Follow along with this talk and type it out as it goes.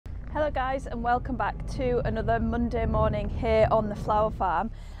Hello guys, and welcome back to another Monday morning here on the flower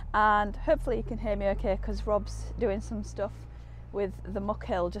farm, and hopefully you can hear me okay because Rob's doing some stuff with the muck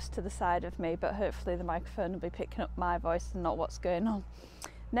hill just to the side of me, but hopefully the microphone will be picking up my voice and not what's going on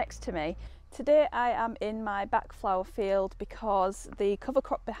next to me. Today I am in my back flower field because the cover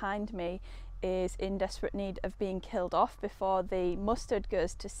crop behind me is in desperate need of being killed off before the mustard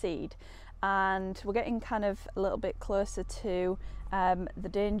goes to seed, and we're getting kind of a little bit closer to the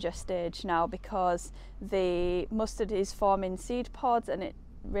danger stage now because the mustard is forming seed pods and it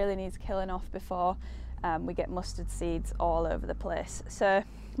really needs killing off before we get mustard seeds all over the place. So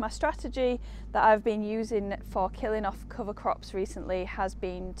my strategy that I've been using for killing off cover crops recently has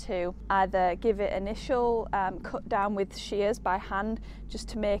been to either give it initial cut down with shears by hand just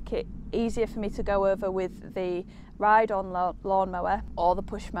to make it easier for me to go over with the ride-on lawnmower or the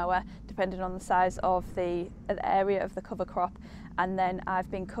push mower, depending on the size of the area of the cover crop, and then I've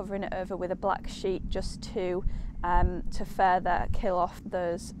been covering it over with a black sheet just to further kill off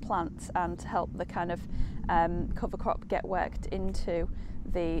those plants and to help the kind of cover crop get worked into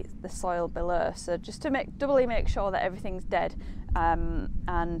the soil below. So just to doubly make sure that everything's dead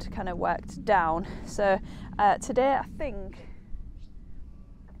and kind of worked down. So today I think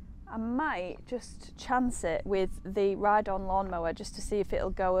I might just chance it with the ride-on lawnmower just to see if it'll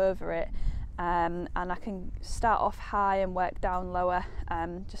go over it, and I can start off high and work down lower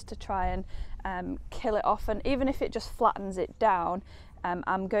just to try and kill it off. And even if it just flattens it down,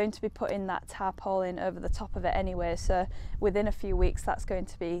 I'm going to be putting that tarpaulin over the top of it anyway, so within a few weeks that's going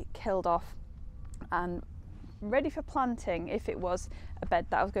to be killed off and ready for planting if it was a bed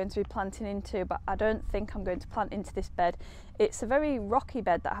that I was going to be planting into. But I don't think I'm going to plant into this bed. It's a very rocky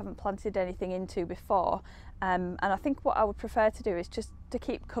bed that I haven't planted anything into before, and I think what I would prefer to do is just to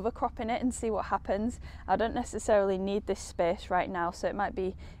keep cover crop in it and see what happens. I don't necessarily need this space right now, so it might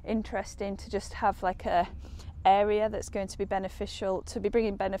be interesting to just have like a area that's going to be beneficial, to be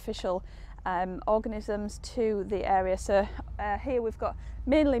bringing beneficial organisms to the area. So here we've got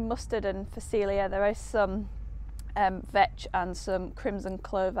mainly mustard and phacelia. There is some vetch and some crimson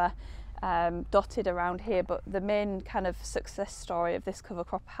clover dotted around here, but the main kind of success story of this cover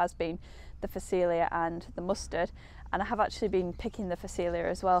crop has been the phacelia and the mustard. And I have actually been picking the phacelia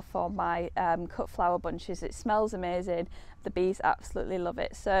as well for my cut flower bunches. It smells amazing. The bees absolutely love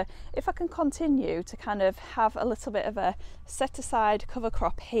it. So if I can continue to kind of have a little bit of a set aside cover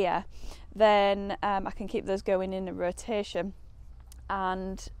crop here, then I can keep those going in a rotation.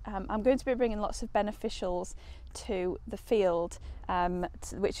 And I'm going to be bringing lots of beneficials to the field,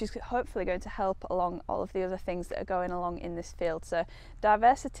 which is hopefully going to help along all of the other things that are going along in this field. So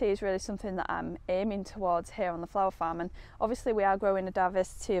diversity is really something that I'm aiming towards here on the flower farm, and obviously we are growing a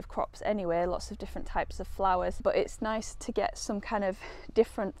diversity of crops anyway, lots of different types of flowers, but it's nice to get some kind of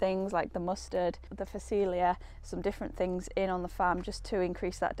different things like the mustard, the phacelia, some different things in on the farm just to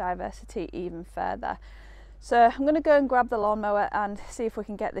increase that diversity even further. So I'm going to go and grab the lawnmower and see if we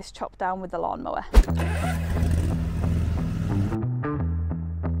can get this chopped down with the lawnmower.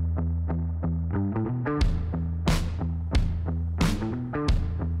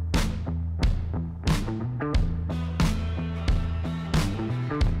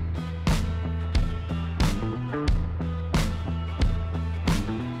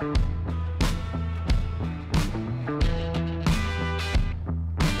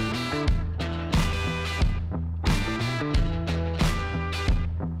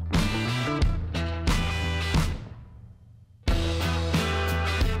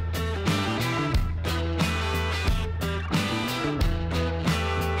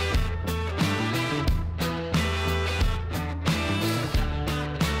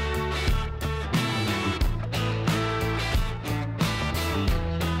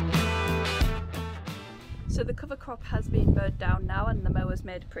 So the cover crop has been mowed down now and the mower's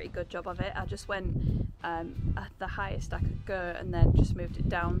made a pretty good job of it. I just went at the highest I could go and then just moved it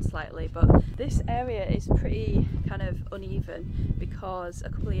down slightly, but this area is pretty kind of uneven because a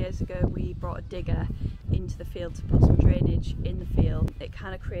couple of years ago we brought a digger into the field to put some drainage in the field. It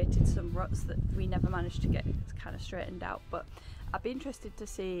kind of created some ruts that we never managed to get kind of straightened out, but I'd be interested to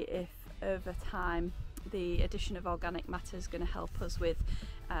see if over time the addition of organic matter is going to help us with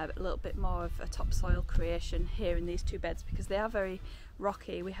a little bit more of a topsoil creation here in these two beds, because they are very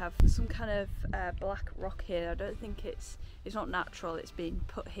rocky. We have some kind of black rock here. I don't think it's not natural, it's been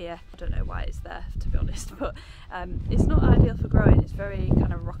put here. I don't know why it's there, to be honest, but it's not ideal for growing. It's very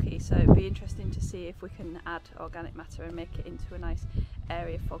kind of rocky, so it'd be interesting to see if we can add organic matter and make it into a nice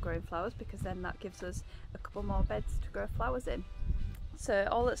area for growing flowers, because then that gives us a couple more beds to grow flowers in. So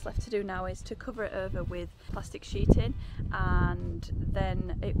all that's left to do now is to cover it over with plastic sheeting, and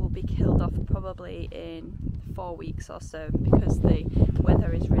then it will be killed off probably in 4 weeks or so, because the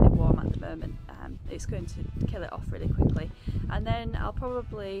weather is really warm at the moment. It's going to kill it off really quickly, and then I'll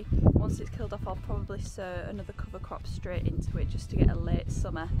probably, once it's killed off, I'll probably sow another cover crop straight into it just to get a late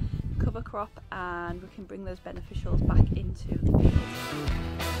summer cover crop, and we can bring those beneficials back into the field.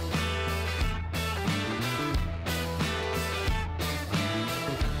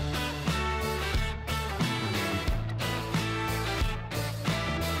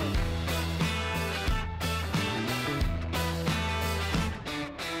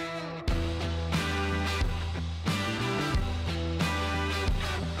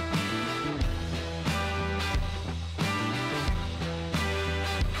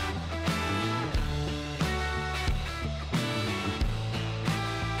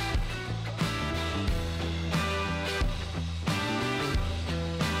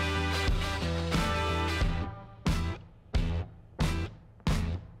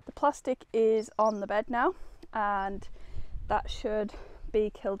 Plastic is on the bed now, and that should be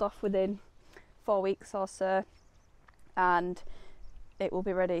killed off within 4 weeks or so, and it will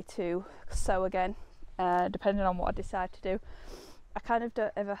be ready to sow again, depending on what I decide to do. I kind of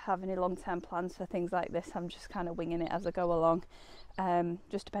don't ever have any long-term plans for things like this. I'm just kind of winging it as I go along,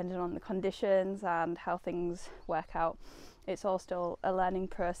 just depending on the conditions and how things work out. It's all still a learning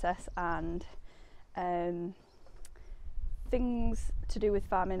process, and things to do with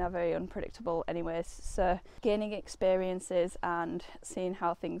farming are very unpredictable anyways, so gaining experiences and seeing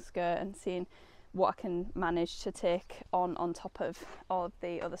how things go and seeing what I can manage to take on top of all of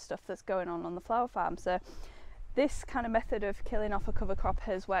the other stuff that's going on the flower farm. So this kind of method of killing off a cover crop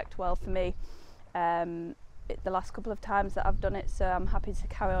has worked well for me the last couple of times that I've done it, so I'm happy to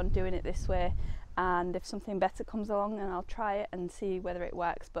carry on doing it this way, and if something better comes along then I'll try it and see whether it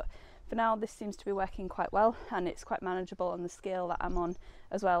works. But for now this seems to be working quite well, and it's quite manageable on the scale that I'm on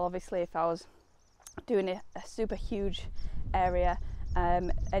as well. Obviously if I was doing a super huge area,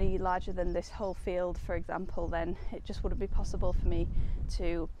 any larger than this whole field for example, then it just wouldn't be possible for me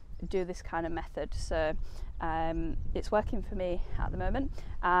to do this kind of method. So it's working for me at the moment.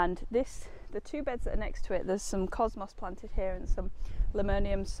 And the two beds that are next to it, there's some cosmos planted here and some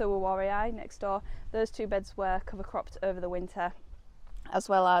Limonium suawarii next door. Those two beds were cover cropped over the winter, as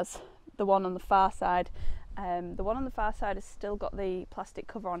well as the one on the far side. The one on the far side has still got the plastic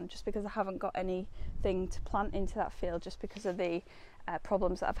cover on, just because I haven't got anything to plant into that field, just because of the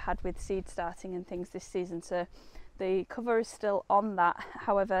problems that I've had with seed starting and things this season. So the cover is still on that.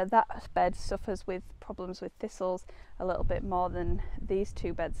 However, that bed suffers with problems with thistles a little bit more than these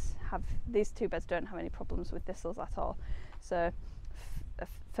two beds have. These two beds don't have any problems with thistles at all. So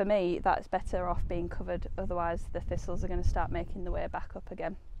for me, that's better off being covered, otherwise the thistles are going to start making their way back up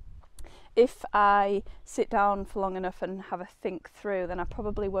again. If I sit down for long enough and have a think through, then I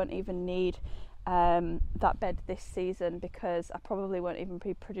probably won't even need that bed this season, because I probably won't even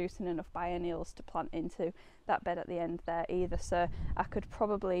be producing enough biennials to plant into that bed at the end there either. So I could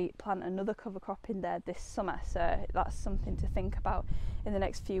probably plant another cover crop in there this summer, so that's something to think about in the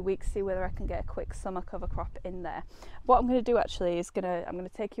next few weeks, see whether I can get a quick summer cover crop in there. What I'm going to do actually is I'm going to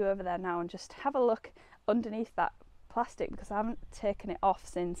take you over there now and just have a look underneath that plastic, because I haven't taken it off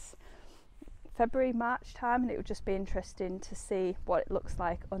since February, March time, and it would just be interesting to see what it looks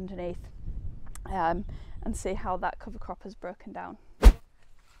like underneath, and see how that cover crop has broken down.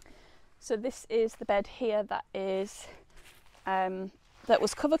 So this is the bed here that is that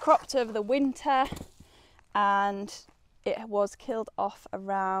was cover cropped over the winter, and it was killed off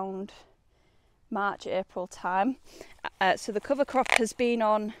around March, April time. So the cover crop has been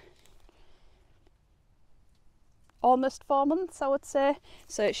on almost 4 months, I would say,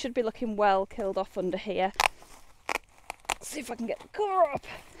 so it should be looking well killed off under here. Let's see if I can get the cover up.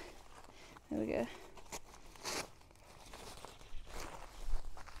 There we go.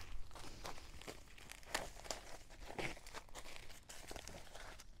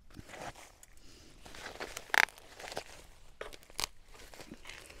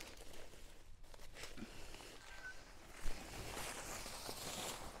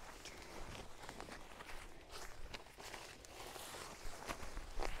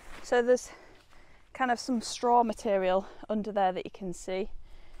 So there's kind of some straw material under there that you can see.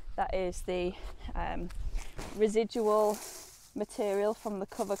 That is the residual material from the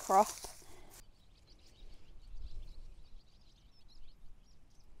cover crop.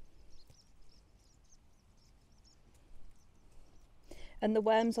 And the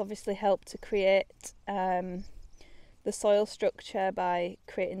worms obviously help to create the soil structure by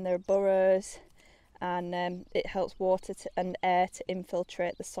creating their burrows and it helps water and air to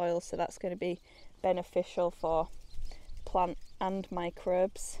infiltrate the soil, so that's going to be beneficial for plant and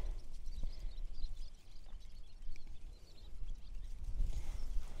microbes.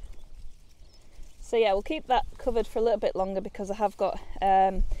 So yeah, we'll keep that covered for a little bit longer because I have got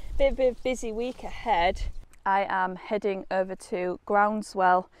a bit of a busy week ahead. I am heading over to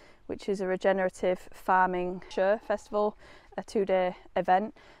Groundswell, which is a regenerative farming show festival, a 2-day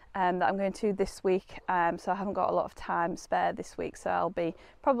event that I'm going to this week. So I haven't got a lot of time spare this week, so I'll be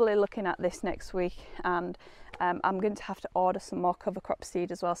probably looking at this next week, and I'm going to have to order some more cover crop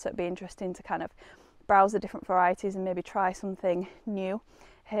seed as well, so it'd be interesting to kind of browse the different varieties and maybe try something new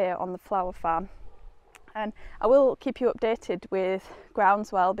here on the flower farm. And I will keep you updated with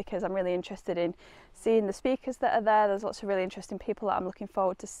Groundswell because I'm really interested in seeing the speakers that are there. There's lots of really interesting people that I'm looking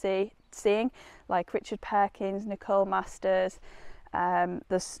forward to seeing, like Richard Perkins, Nicole Masters.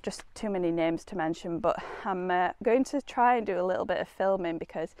 There's just too many names to mention, but I'm going to try and do a little bit of filming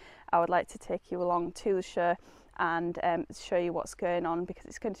because I would like to take you along to the show and show you what's going on, because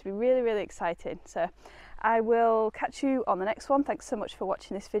it's going to be really, really exciting. So I will catch you on the next one. Thanks so much for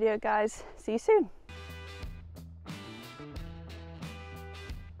watching this video, guys. See you soon.